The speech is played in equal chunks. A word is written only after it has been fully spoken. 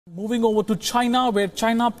Moving over to China, where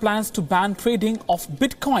China plans to ban trading of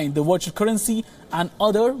Bitcoin, the virtual currency, and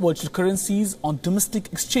other virtual currencies on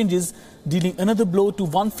domestic exchanges, dealing another blow to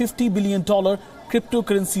 $150 billion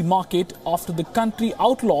cryptocurrency market after the country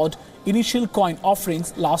outlawed initial coin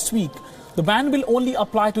offerings last week. The ban will only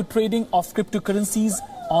apply to trading of cryptocurrencies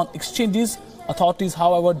on exchanges. Authorities,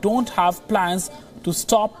 however, don't have plans to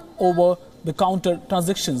stop over-the-counter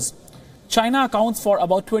transactions. China accounts for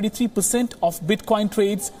about 23% of Bitcoin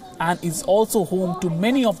trades and is also home to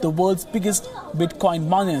many of the world's biggest Bitcoin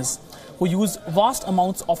miners, who use vast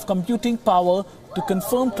amounts of computing power to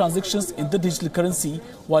confirm transactions in the digital currency.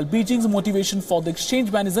 While Beijing's motivation for the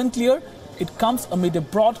exchange ban is unclear, it comes amid a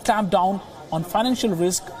broad clampdown on financial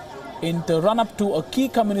risk in the run-up to a key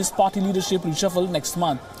Communist Party leadership reshuffle next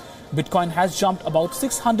month. Bitcoin has jumped about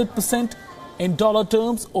 600% in dollar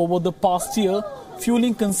terms over the past year,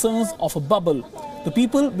 fueling concerns of a bubble. The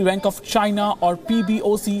People's Bank of China, or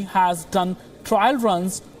PBOC, has done trial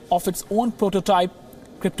runs of its own prototype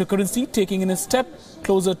cryptocurrency, taking it a step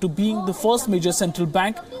closer to being the first major central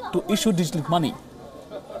bank to issue digital money.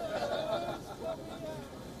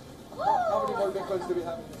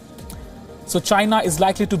 So China is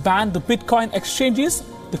likely to ban the Bitcoin exchanges.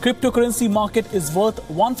 The cryptocurrency market is worth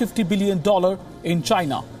 $150 billion in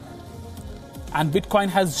China, and Bitcoin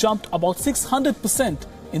has jumped about 600%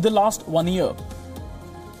 in the last 1 year.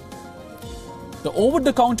 The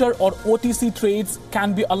over-the-counter or OTC trades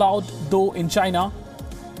can be allowed though in China,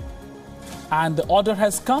 and the order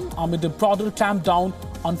has come amid a broader clampdown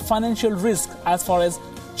on financial risk as far as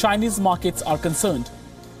Chinese markets are concerned.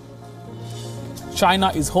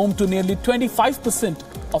 China is home to nearly 25%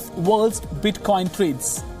 of world's Bitcoin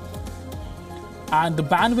trades, and the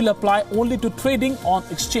ban will apply only to trading on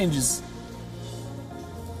exchanges.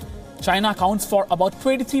 China accounts for about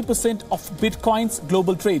 23% of Bitcoin's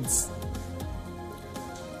global trades,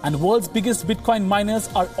 and the world's biggest Bitcoin miners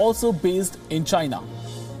are also based in China.